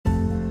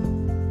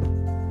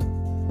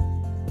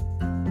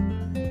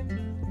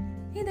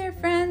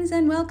friends,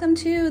 and welcome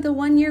to the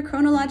 1 Year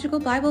Chronological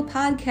Bible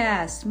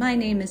Podcast. My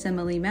name is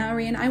Emily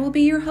Mowry, and I will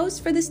be your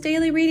host for this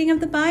daily reading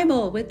of the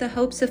Bible with the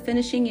hopes of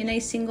finishing in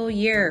a single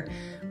year.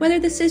 Whether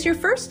this is your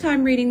first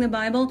time reading the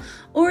Bible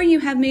or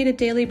you have made a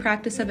daily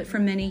practice of it for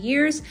many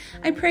years,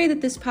 I pray that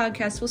this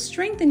podcast will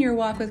strengthen your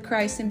walk with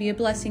Christ and be a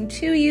blessing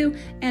to you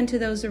and to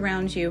those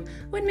around you.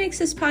 What makes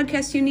this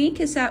podcast unique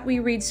is that we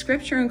read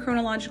scripture in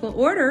chronological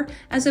order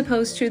as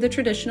opposed to the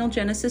traditional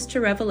Genesis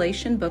to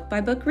Revelation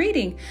book-by-book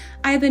reading.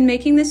 I have been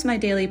making this my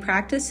daily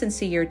practice since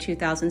the year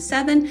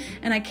 2007,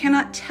 and I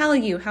cannot tell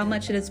you how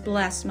much it has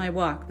blessed my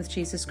walk with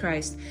Jesus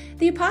Christ.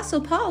 The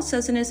Apostle Paul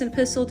says in his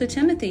epistle to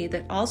Timothy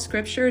that all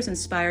scripture is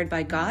inspired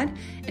by God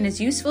and is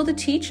useful to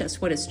teach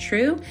us what is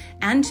true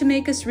and to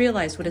make us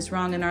realize what is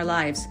wrong in our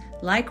lives.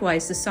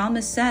 Likewise, the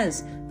psalmist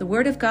says, "The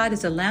word of God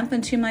is a lamp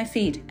unto my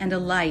feet and a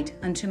light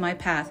unto my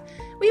path."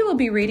 We will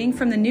be reading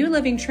from the New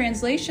Living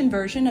Translation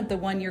version of the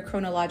 1 Year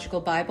Chronological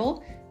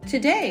Bible.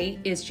 Today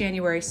is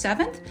January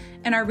 7th,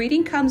 and our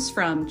reading comes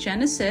from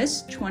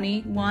Genesis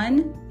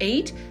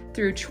 21:8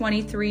 through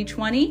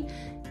 23:20,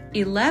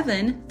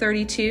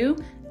 11:32,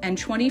 and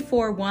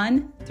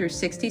 24:1 through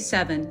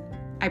 67.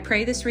 I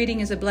pray this reading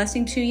is a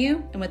blessing to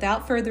you, and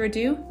without further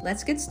ado,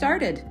 let's get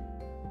started.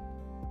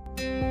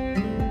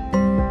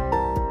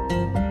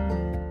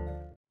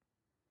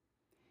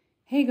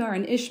 Hagar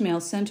and Ishmael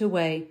sent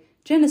away.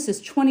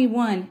 Genesis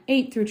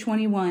 21:8 through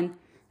 21.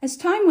 As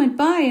time went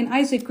by and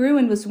Isaac grew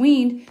and was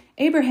weaned,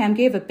 Abraham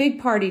gave a big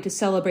party to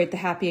celebrate the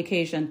happy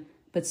occasion.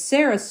 But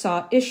Sarah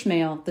saw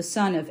Ishmael, the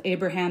son of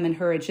Abraham, and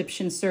her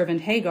Egyptian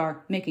servant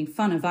Hagar, making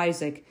fun of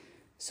Isaac.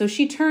 So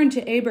she turned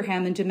to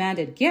Abraham and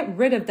demanded, "Get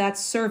rid of that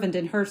servant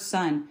and her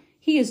son.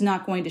 He is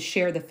not going to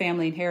share the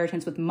family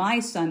inheritance with my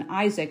son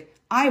Isaac.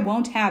 I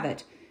won't have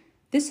it."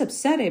 This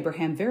upset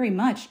Abraham very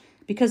much,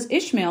 because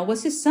Ishmael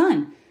was his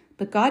son.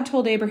 But God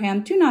told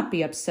Abraham, "Do not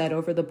be upset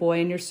over the boy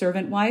and your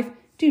servant wife.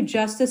 Do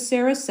just as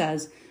Sarah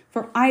says,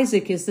 for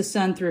Isaac is the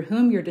son through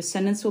whom your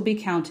descendants will be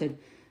counted.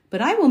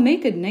 But I will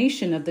make a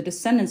nation of the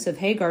descendants of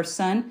Hagar's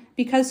son,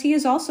 because he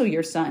is also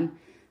your son."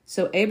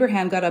 So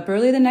Abraham got up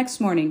early the next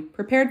morning,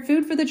 prepared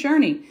food for the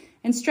journey,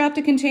 and strapped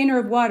a container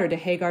of water to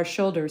Hagar's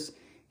shoulders.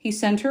 He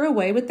sent her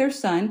away with their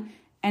son,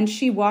 and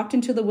she walked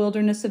into the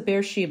wilderness of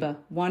Beersheba,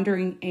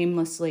 wandering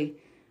aimlessly.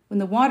 When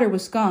the water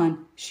was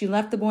gone, she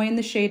left the boy in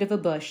the shade of a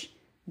bush.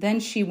 Then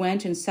she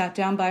went and sat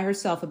down by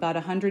herself about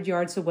 100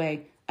 yards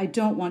away. "I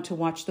don't want to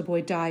watch the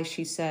boy die,"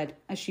 she said,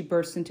 as she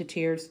burst into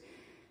tears.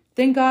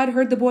 Then God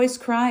heard the boy's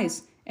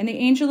cries, and the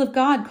angel of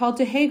God called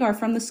to Hagar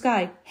from the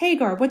sky,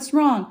 "Hagar, what's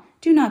wrong?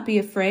 Do not be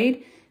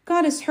afraid.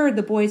 God has heard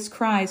the boy's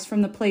cries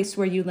from the place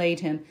where you laid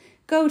him.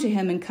 Go to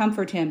him and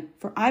comfort him,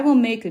 for I will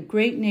make a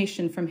great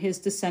nation from his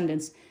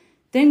descendants."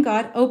 Then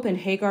God opened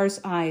Hagar's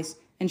eyes,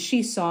 and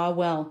she saw a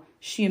well.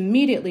 She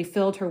immediately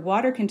filled her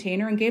water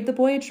container and gave the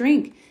boy a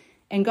drink.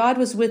 And God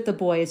was with the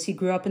boy as he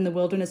grew up in the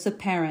wilderness of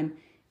Paran.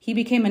 He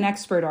became an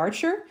expert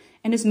archer,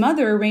 and his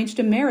mother arranged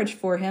a marriage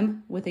for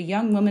him with a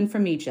young woman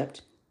from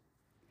Egypt.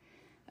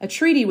 A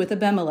treaty with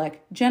Abimelech,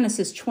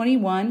 Genesis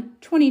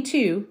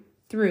 21:22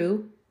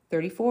 through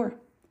 34.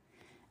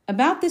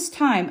 About this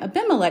time,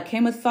 Abimelech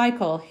came with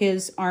Phicol,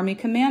 his army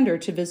commander,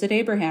 to visit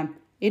Abraham.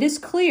 "It is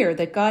clear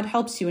that God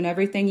helps you in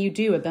everything you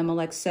do,"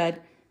 Abimelech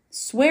said.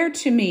 "Swear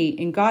to me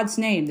in God's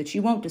name that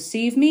you won't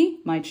deceive me,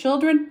 my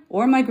children,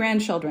 or my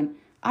grandchildren.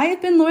 I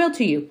have been loyal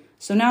to you,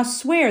 so now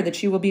swear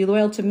that you will be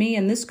loyal to me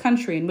in this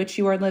country in which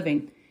you are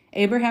living."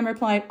 Abraham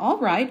replied, "All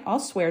right, I'll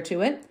swear to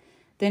it."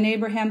 Then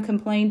Abraham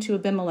complained to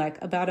Abimelech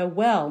about a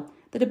well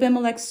that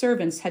Abimelech's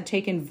servants had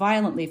taken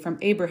violently from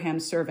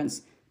Abraham's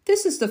servants.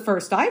 "This is the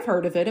first I've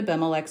heard of it,"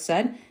 Abimelech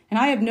said, "and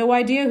I have no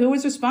idea who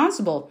was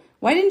responsible.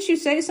 Why didn't you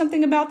say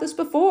something about this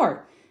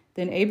before?"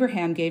 Then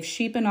Abraham gave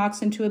sheep and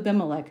oxen to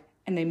Abimelech,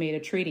 and they made a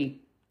treaty.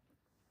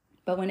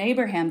 But when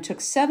Abraham took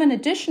 7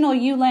 additional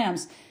ewe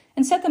lambs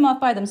and set them off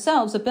by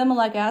themselves,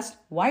 Abimelech asked,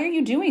 "Why are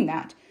you doing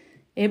that?"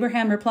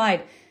 Abraham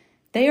replied,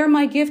 "They are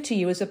my gift to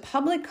you as a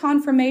public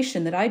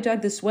confirmation that I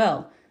dug this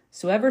well.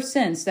 So ever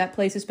since, that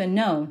place has been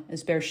known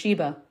as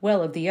Beersheba,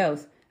 well of the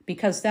oath,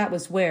 because that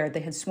was where they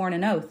had sworn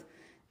an oath."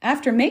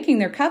 After making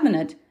their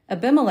covenant,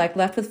 Abimelech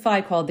left with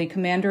Phicol, the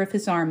commander of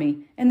his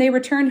army, and they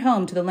returned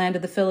home to the land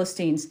of the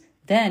Philistines.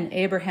 Then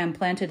Abraham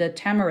planted a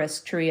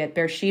tamarisk tree at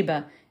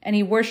Beersheba, and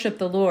he worshipped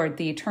the Lord,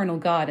 the eternal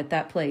God, at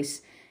that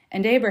place.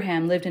 And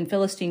Abraham lived in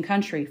Philistine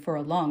country for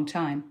a long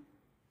time.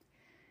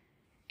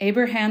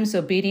 Abraham's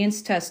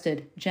obedience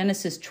tested,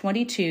 Genesis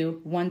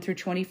 22:1 through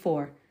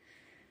 24.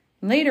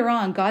 Later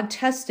on, God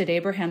tested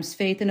Abraham's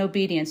faith and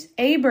obedience.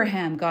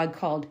 "Abraham," God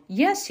called.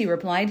 "Yes," he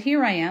replied,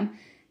 "here I am.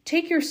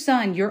 Take your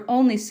son, your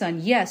only son,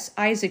 yes,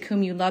 Isaac,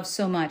 whom you love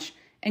so much,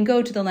 and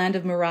go to the land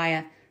of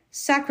Moriah.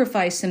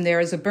 Sacrifice him there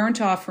as a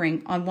burnt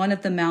offering on one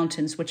of the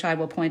mountains, which I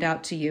will point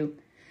out to you."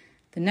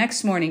 The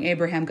next morning,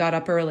 Abraham got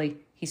up early.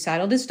 He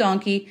saddled his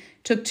donkey,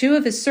 took 2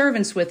 of his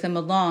servants with him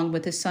along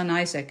with his son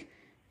Isaac.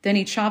 Then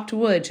he chopped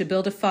wood to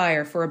build a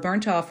fire for a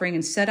burnt offering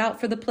and set out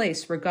for the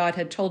place where God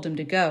had told him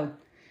to go.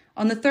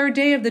 On the 3rd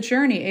day of the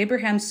journey,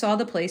 Abraham saw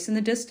the place in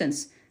the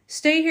distance.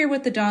 "Stay here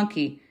with the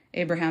donkey,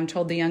 Abraham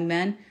told the young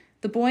men.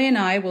 "The boy and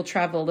I will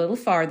travel a little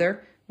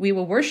farther. We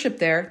will worship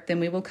there, then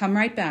we will come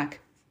right back."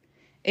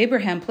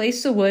 Abraham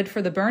placed the wood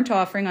for the burnt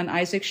offering on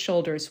Isaac's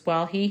shoulders,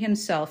 while he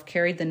himself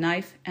carried the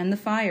knife and the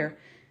fire.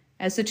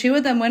 As the two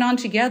of them went on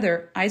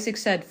together, Isaac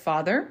said,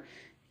 "Father?"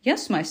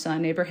 "Yes, my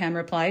son," Abraham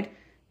replied.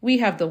 "We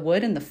have the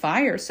wood and the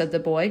fire," said the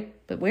boy,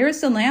 "but where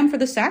is the lamb for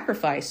the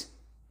sacrifice?"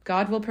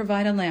 "God will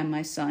provide a lamb,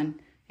 my son,"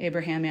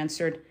 Abraham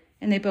answered,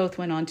 and they both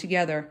went on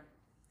together.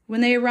 When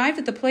they arrived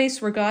at the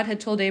place where God had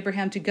told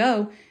Abraham to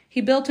go,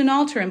 he built an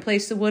altar and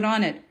placed the wood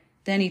on it.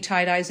 Then he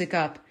tied Isaac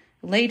up,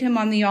 laid him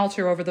on the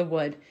altar over the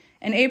wood,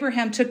 and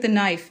Abraham took the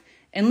knife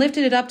and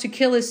lifted it up to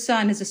kill his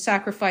son as a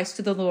sacrifice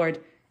to the Lord.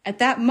 At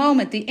that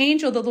moment, the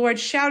angel of the Lord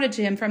shouted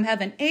to him from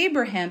heaven,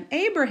 "Abraham,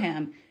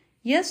 Abraham!"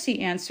 "Yes," he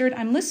answered,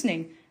 "I'm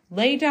listening."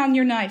 "Lay down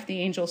your knife," the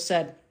angel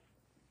said.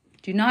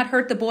 "Do not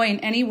hurt the boy in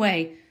any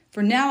way,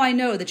 for now I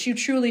know that you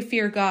truly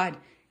fear God.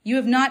 You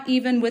have not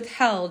even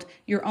withheld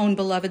your own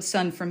beloved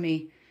son from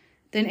me."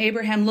 Then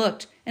Abraham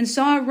looked and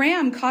saw a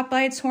ram caught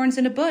by its horns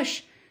in a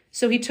bush.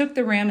 So he took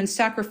the ram and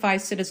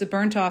sacrificed it as a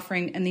burnt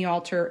offering in the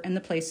altar in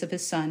the place of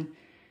his son.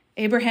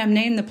 Abraham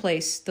named the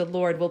place, "The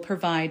Lord will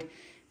provide."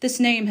 This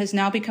name has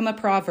now become a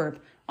proverb.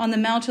 On the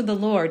mount of the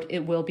Lord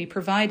it will be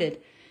provided.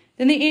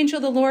 Then the angel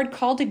of the Lord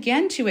called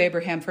again to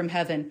Abraham from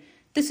heaven.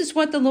 "This is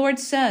what the Lord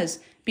says.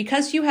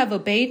 Because you have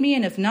obeyed me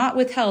and have not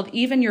withheld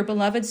even your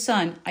beloved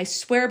son, I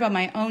swear by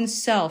my own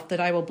self that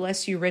I will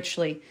bless you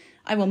richly.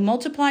 I will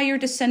multiply your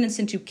descendants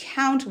into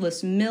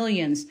countless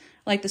millions,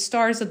 like the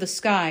stars of the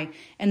sky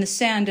and the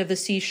sand of the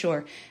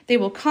seashore. They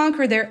will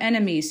conquer their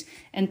enemies,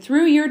 and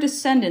through your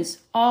descendants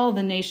all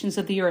the nations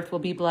of the earth will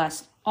be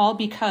blessed, all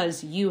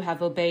because you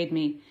have obeyed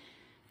me."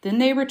 Then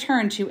they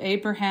returned to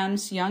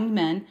Abraham's young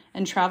men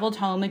and traveled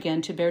home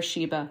again to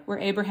Beersheba, where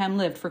Abraham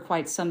lived for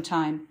quite some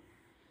time.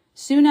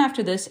 Soon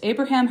after this,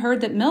 Abraham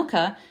heard that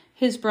Milcah,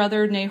 his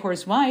brother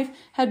Nahor's wife,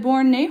 had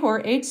borne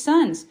Nahor 8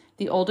 sons.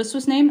 The oldest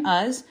was named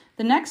Uz,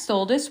 the next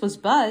oldest was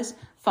Buz,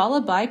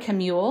 followed by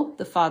Kemuel,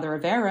 the father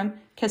of Aram,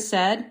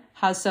 Kesed,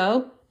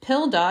 Hazo,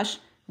 Pildash,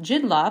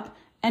 Jidlap,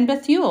 and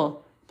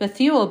Bethuel.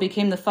 Bethuel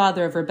became the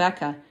father of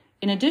Rebekah.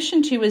 In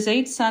addition to his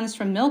 8 sons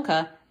from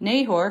Milcah,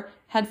 Nahor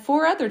had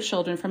 4 other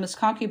children from his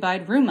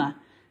concubine Reumah.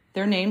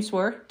 Their names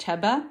were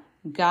Tebah,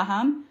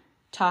 Gaham,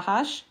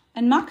 Tahash,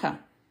 and Makkah.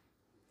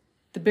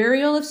 The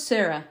burial of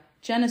Sarah,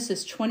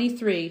 Genesis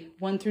 23,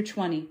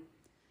 1-20.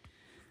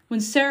 When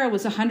Sarah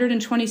was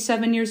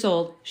 127 years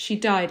old, she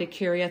died at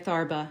Kiriath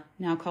Arba,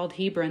 now called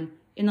Hebron,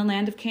 in the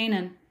land of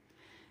Canaan.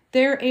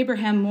 There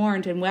Abraham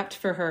mourned and wept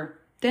for her.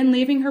 Then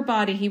leaving her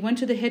body, he went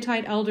to the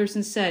Hittite elders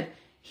and said,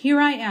 "Here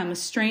I am, a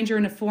stranger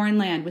in a foreign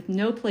land, with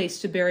no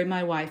place to bury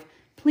my wife.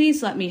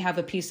 Please let me have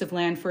a piece of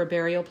land for a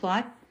burial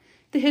plot."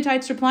 The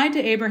Hittites replied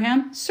to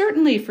Abraham,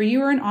 "Certainly, for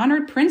you are an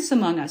honored prince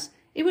among us.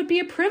 It would be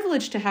a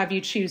privilege to have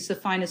you choose the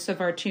finest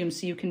of our tombs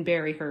so you can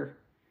bury her."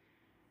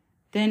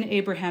 Then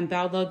Abraham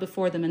bowed low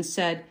before them and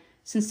said,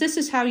 "Since this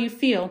is how you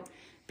feel,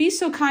 be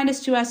so kind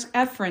as to ask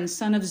Ephron,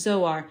 son of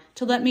Zohar,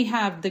 to let me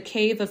have the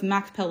cave of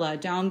Machpelah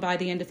down by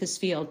the end of his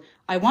field.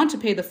 I want to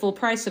pay the full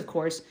price, of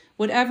course,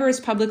 whatever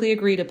is publicly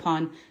agreed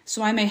upon,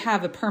 so I may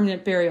have a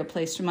permanent burial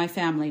place for my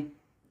family."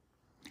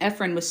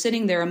 Ephron was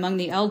sitting there among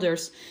the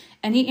elders,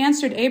 and he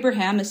answered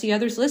Abraham as the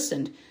others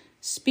listened,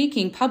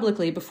 speaking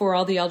publicly before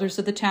all the elders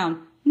of the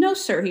town. "No,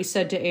 sir," he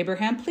said to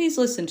Abraham, "please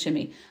listen to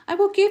me. I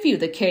will give you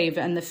the cave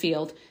and the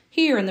field.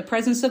 Here, in the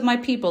presence of my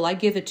people, I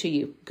give it to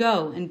you.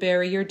 Go and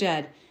bury your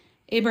dead."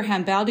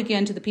 Abraham bowed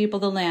again to the people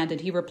of the land,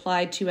 and he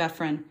replied to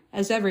Ephron,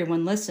 as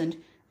everyone listened.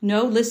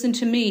 "No, listen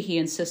to me," he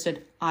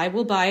insisted. "I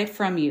will buy it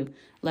from you.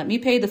 Let me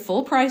pay the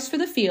full price for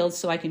the field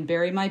so I can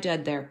bury my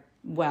dead there."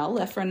 "Well,"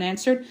 Ephron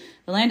answered,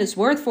 "the land is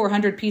worth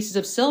 400 pieces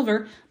of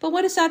silver, but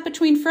what is that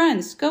between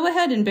friends? Go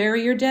ahead and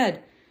bury your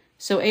dead."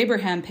 So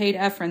Abraham paid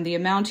Ephron the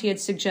amount he had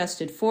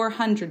suggested,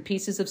 400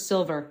 pieces of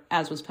silver,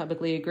 as was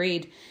publicly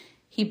agreed.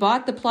 He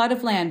bought the plot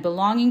of land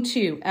belonging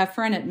to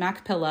Ephron at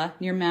Machpelah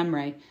near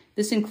Mamre.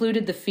 This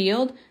included the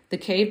field, the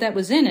cave that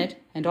was in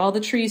it, and all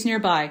the trees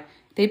nearby.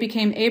 They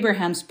became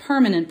Abraham's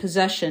permanent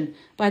possession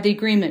by the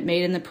agreement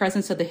made in the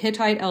presence of the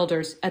Hittite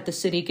elders at the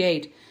city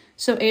gate.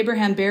 So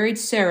Abraham buried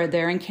Sarah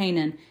there in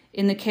Canaan,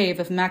 in the cave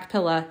of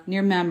Machpelah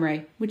near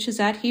Mamre, which is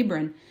at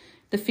Hebron.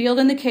 The field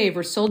and the cave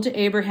were sold to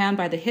Abraham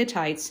by the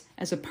Hittites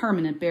as a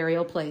permanent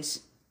burial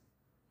place.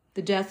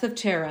 The death of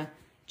Terah,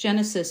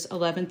 Genesis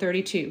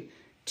 11:32.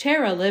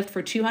 Terah lived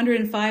for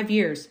 205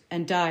 years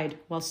and died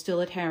while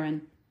still at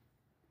Haran.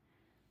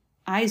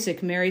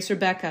 Isaac marries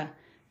Rebekah,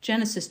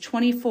 Genesis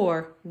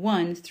 24,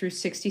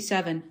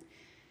 1-67.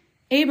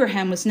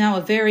 Abraham was now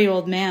a very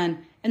old man,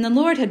 and the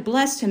Lord had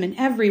blessed him in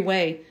every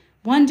way.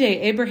 One day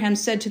Abraham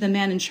said to the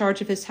man in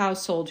charge of his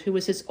household, who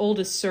was his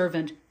oldest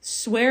servant,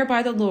 "Swear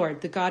by the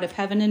Lord, the God of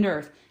heaven and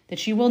earth,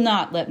 that you will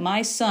not let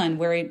my son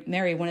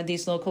marry one of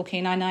these local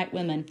Canaanite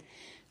women.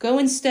 Go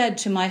instead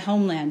to my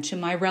homeland, to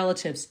my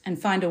relatives,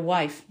 and find a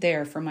wife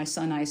there for my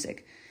son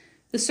Isaac."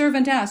 The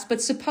servant asked,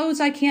 "But suppose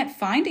I can't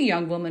find a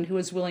young woman who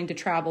is willing to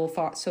travel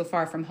so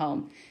far from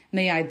home.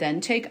 May I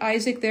then take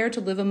Isaac there to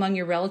live among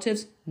your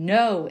relatives?"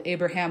 "No,"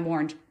 Abraham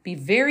warned. "Be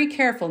very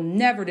careful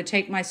never to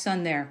take my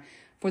son there.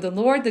 For the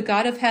Lord, the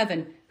God of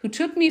heaven, who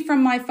took me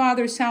from my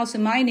father's house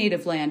in my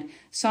native land,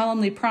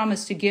 solemnly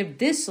promised to give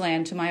this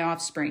land to my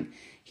offspring.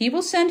 He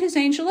will send his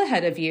angel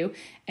ahead of you,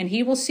 and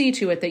he will see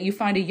to it that you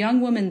find a young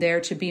woman there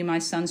to be my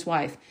son's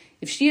wife.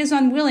 If she is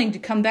unwilling to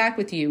come back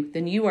with you,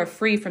 then you are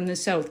free from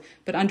this oath,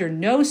 but under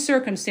no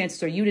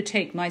circumstances are you to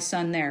take my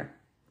son there."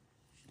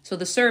 So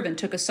the servant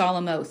took a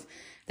solemn oath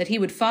that he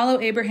would follow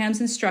Abraham's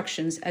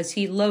instructions as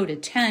he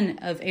loaded 10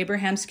 of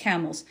Abraham's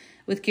camels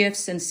with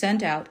gifts and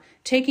sent out,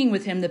 taking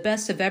with him the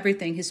best of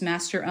everything his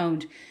master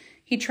owned.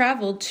 He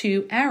traveled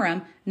to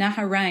Aram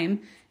Naharaim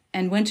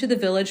and went to the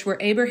village where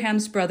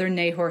Abraham's brother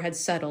Nahor had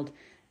settled.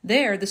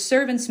 There the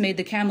servants made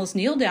the camels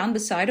kneel down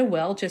beside a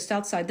well just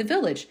outside the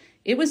village.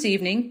 It was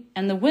evening,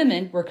 and the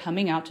women were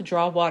coming out to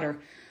draw water.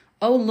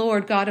 "O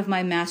Lord, God of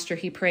my master,"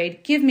 he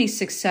prayed, "give me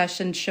success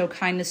and show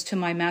kindness to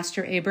my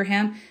master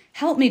Abraham.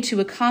 Help me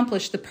to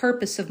accomplish the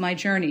purpose of my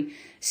journey.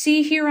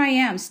 See, here I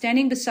am,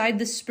 standing beside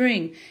the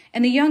spring,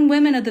 and the young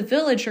women of the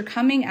village are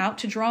coming out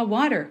to draw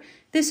water.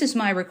 This is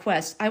my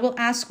request. I will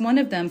ask one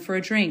of them for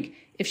a drink.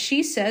 If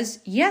she says,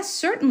 'Yes,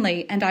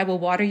 certainly, and I will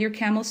water your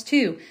camels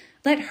too,'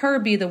 let her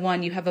be the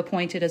one you have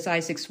appointed as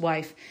Isaac's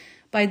wife.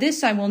 By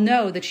this I will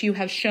know that you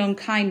have shown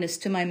kindness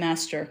to my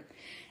master."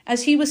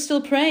 As he was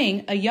still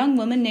praying, a young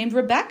woman named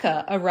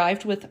Rebekah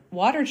arrived with a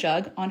water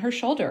jug on her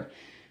shoulder.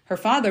 Her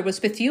father was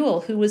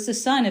Bethuel, who was the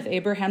son of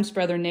Abraham's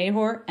brother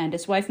Nahor and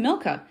his wife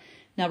Milcah.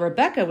 Now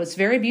Rebekah was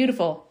very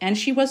beautiful, and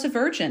she was a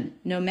virgin.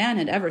 No man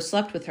had ever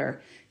slept with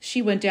her.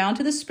 She went down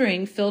to the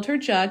spring, filled her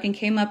jug, and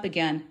came up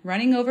again.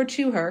 Running over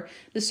to her,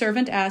 the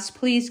servant asked,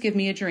 "Please give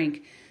me a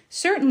drink."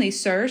 "Certainly,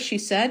 sir," she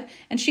said,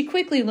 and she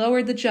quickly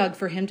lowered the jug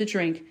for him to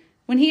drink.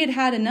 When he had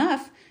had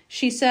enough,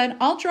 she said,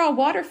 "I'll draw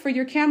water for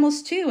your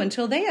camels too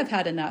until they have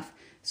had enough."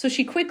 So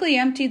she quickly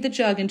emptied the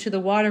jug into the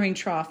watering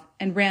trough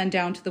and ran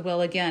down to the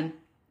well again.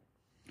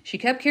 She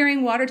kept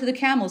carrying water to the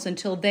camels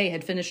until they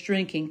had finished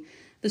drinking.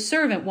 The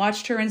servant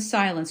watched her in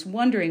silence,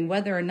 wondering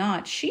whether or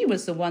not she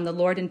was the one the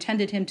Lord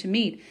intended him to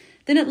meet.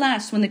 Then at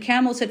last, when the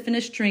camels had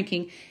finished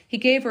drinking, he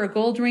gave her a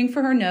gold ring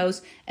for her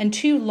nose and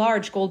 2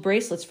 large gold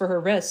bracelets for her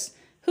wrists.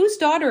 "Whose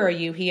daughter are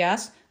you?" he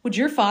asked. "Would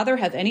your father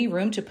have any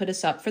room to put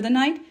us up for the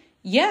night?"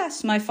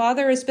 "Yes, my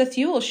father is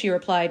Bethuel," she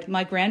replied.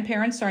 "My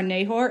grandparents are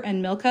Nahor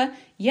and Milcah.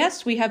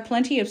 Yes, we have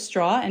plenty of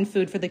straw and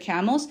food for the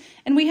camels,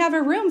 and we have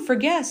a room for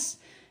guests."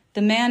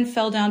 The man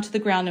fell down to the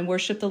ground and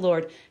worshipped the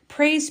Lord.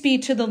 "Praise be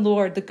to the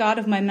Lord, the God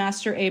of my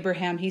master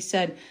Abraham," he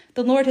said.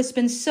 "The Lord has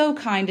been so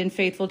kind and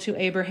faithful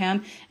to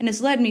Abraham and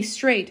has led me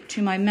straight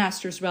to my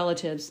master's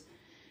relatives."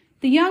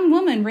 The young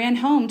woman ran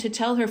home to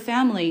tell her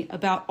family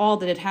about all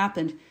that had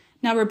happened.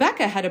 Now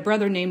Rebekah had a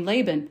brother named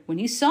Laban. When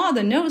he saw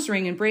the nose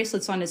ring and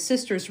bracelets on his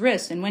sister's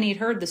wrist, and when he had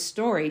heard the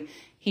story,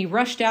 he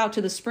rushed out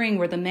to the spring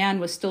where the man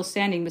was still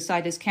standing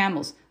beside his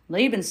camels.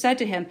 Laban said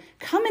to him,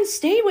 "Come and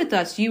stay with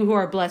us, you who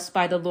are blessed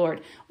by the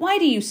Lord. Why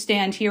do you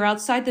stand here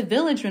outside the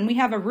village when we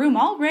have a room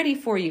all ready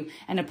for you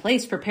and a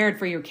place prepared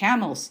for your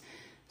camels?"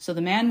 So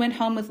the man went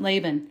home with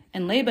Laban,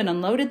 and Laban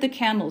unloaded the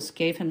camels,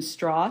 gave him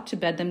straw to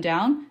bed them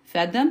down,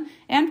 fed them,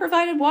 and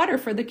provided water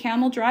for the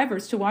camel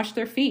drivers to wash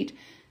their feet.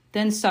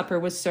 Then supper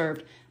was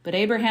served, but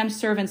Abraham's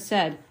servant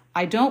said,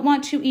 "I don't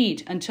want to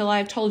eat until I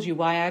have told you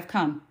why I have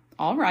come."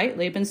 "All right,"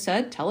 Laban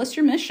said, "tell us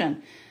your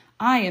mission."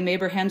 "I am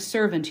Abraham's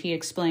servant," he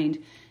explained,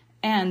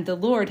 "and the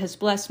Lord has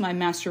blessed my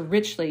master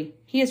richly.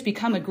 He has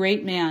become a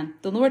great man.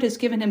 The Lord has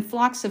given him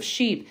flocks of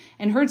sheep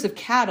and herds of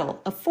cattle,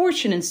 a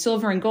fortune in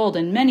silver and gold,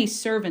 and many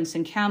servants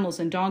and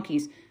camels and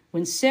donkeys.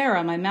 When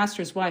Sarah, my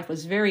master's wife,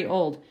 was very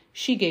old,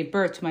 she gave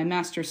birth to my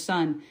master's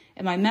son,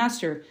 and my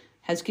master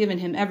has given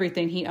him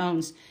everything he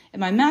owns. And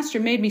my master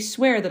made me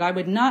swear that I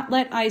would not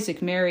let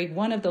Isaac marry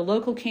one of the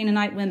local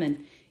Canaanite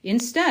women.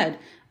 Instead,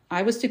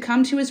 I was to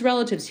come to his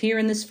relatives here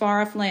in this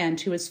far-off land,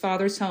 to his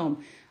father's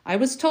home. I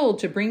was told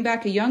to bring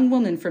back a young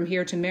woman from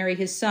here to marry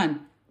his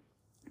son.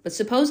 But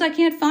suppose I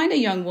can't find a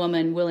young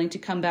woman willing to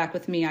come back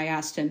with me, I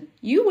asked him.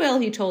 You will,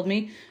 he told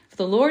me, for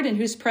the Lord in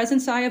whose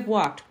presence I have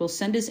walked will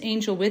send his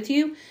angel with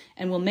you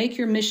and will make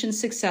your mission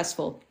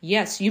successful.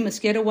 Yes, you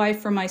must get a wife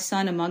for my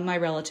son among my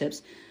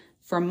relatives,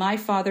 from my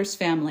father's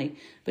family.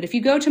 But if you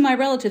go to my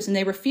relatives and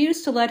they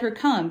refuse to let her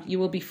come, you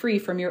will be free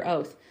from your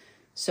oath.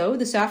 So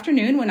this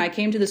afternoon, when I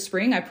came to the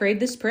spring, I prayed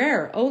this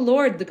prayer. O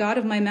Lord, the God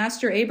of my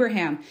master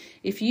Abraham,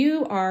 if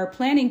you are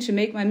planning to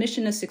make my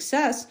mission a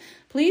success,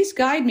 please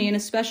guide me in a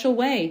special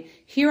way.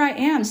 Here I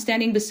am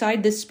standing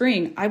beside this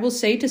spring. I will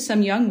say to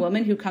some young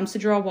woman who comes to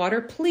draw water,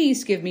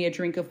 please give me a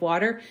drink of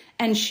water.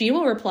 And she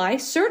will reply,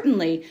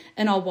 certainly,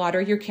 and I'll water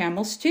your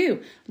camels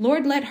too.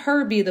 Lord, let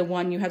her be the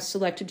one you have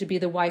selected to be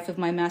the wife of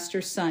my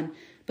master's son.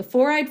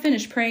 Before I had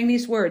finished praying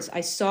these words, I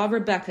saw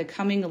Rebekah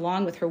coming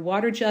along with her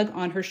water jug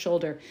on her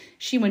shoulder.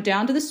 She went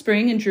down to the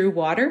spring and drew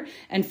water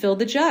and filled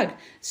the jug.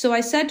 So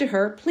I said to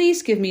her,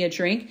 "Please give me a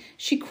drink."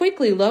 She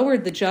quickly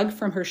lowered the jug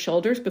from her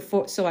shoulders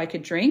so I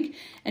could drink.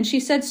 And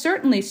she said,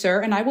 "Certainly, sir,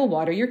 and I will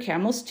water your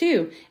camels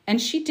too."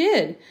 And she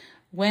did.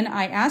 When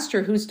I asked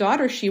her whose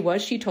daughter she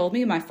was, she told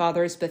me, "My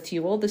father is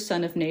Bethuel, the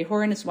son of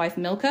Nahor, and his wife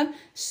Milcah."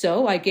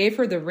 So I gave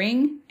her the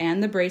ring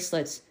and the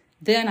bracelets.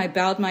 Then I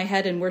bowed my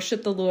head and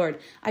worshipped the Lord.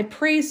 I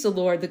praised the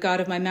Lord, the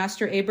God of my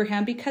master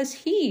Abraham, because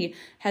he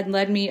had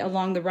led me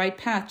along the right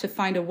path to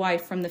find a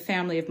wife from the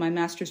family of my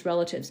master's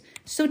relatives.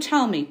 So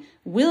tell me,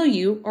 will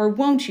you or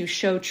won't you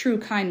show true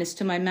kindness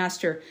to my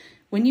master?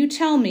 When you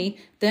tell me,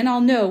 then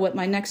I'll know what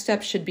my next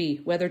step should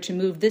be, whether to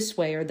move this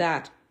way or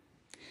that.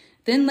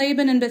 Then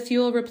Laban and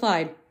Bethuel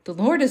replied, "The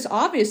Lord has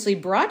obviously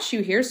brought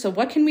you here, so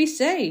what can we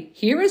say?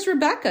 Here is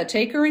Rebekah,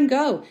 take her and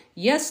go.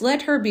 Yes,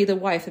 let her be the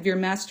wife of your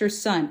master's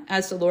son,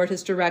 as the Lord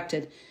has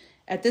directed."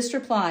 At this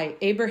reply,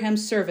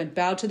 Abraham's servant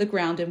bowed to the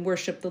ground and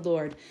worshipped the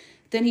Lord.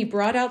 Then he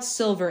brought out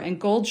silver and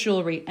gold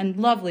jewelry and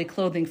lovely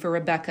clothing for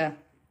Rebekah.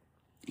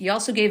 He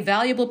also gave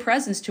valuable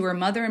presents to her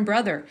mother and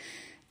brother.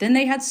 Then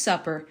they had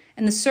supper,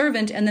 and the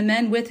servant and the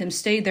men with him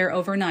stayed there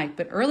overnight.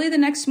 But early the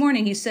next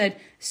morning he said,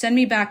 "Send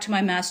me back to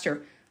my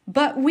master."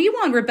 "But we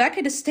want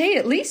Rebekah to stay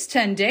at least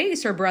 10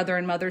 days, her brother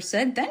and mother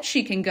said. "Then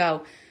she can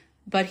go."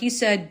 But he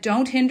said,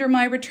 "Don't hinder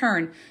my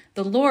return.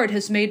 The Lord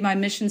has made my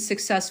mission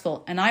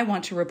successful, and I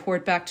want to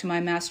report back to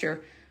my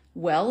master."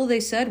 "Well,"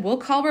 they said, "we'll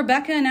call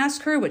Rebekah and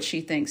ask her what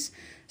she thinks."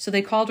 So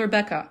they called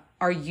Rebekah.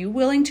 "Are you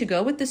willing to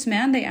go with this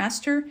man?" they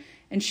asked her.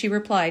 And she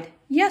replied,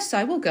 "Yes,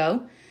 I will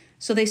go."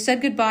 So they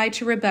said goodbye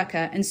to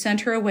Rebekah and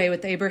sent her away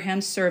with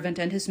Abraham's servant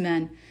and his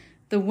men.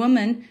 The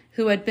woman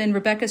who had been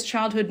Rebekah's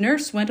childhood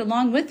nurse went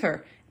along with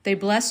her. They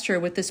blessed her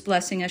with this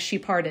blessing as she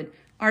parted.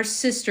 "Our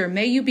sister,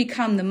 may you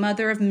become the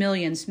mother of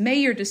millions. May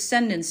your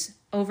descendants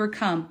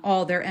overcome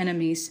all their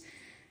enemies."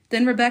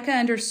 Then Rebekah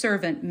and her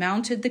servant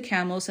mounted the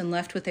camels and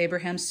left with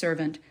Abraham's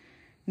servant.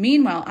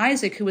 Meanwhile,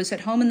 Isaac, who was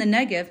at home in the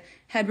Negev,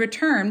 had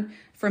returned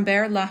from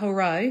Beer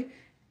Lahai.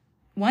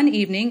 One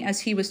evening, as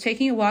he was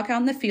taking a walk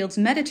out in the fields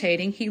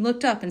meditating, he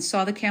looked up and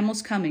saw the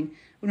camels coming.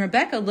 When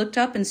Rebekah looked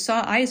up and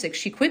saw Isaac,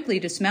 she quickly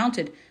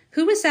dismounted.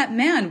 "Who is that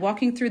man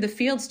walking through the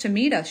fields to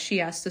meet us?" she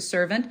asked the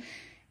servant.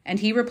 And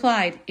he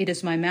replied, "It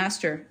is my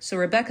master." So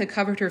Rebekah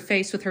covered her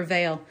face with her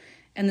veil,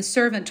 and the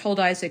servant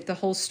told Isaac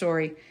the whole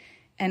story.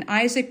 And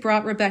Isaac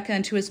brought Rebekah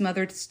into his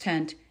mother's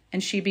tent,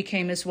 and she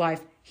became his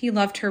wife. He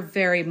loved her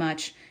very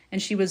much,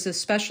 and she was a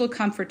special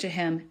comfort to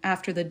him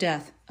after the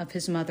death of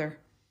his mother.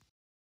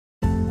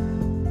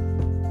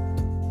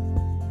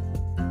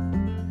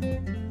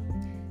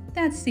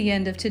 That's the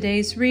end of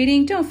today's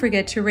reading. Don't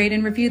forget to rate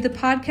and review the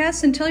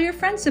podcast and tell your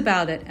friends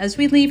about it. As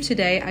we leave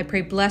today, I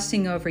pray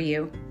blessing over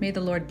you. May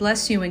the Lord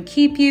bless you and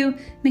keep you.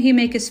 May he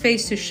make his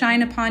face to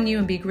shine upon you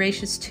and be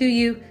gracious to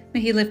you. May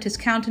he lift his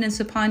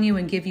countenance upon you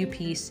and give you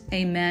peace.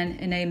 Amen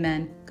and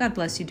amen. God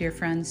bless you, dear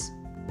friends.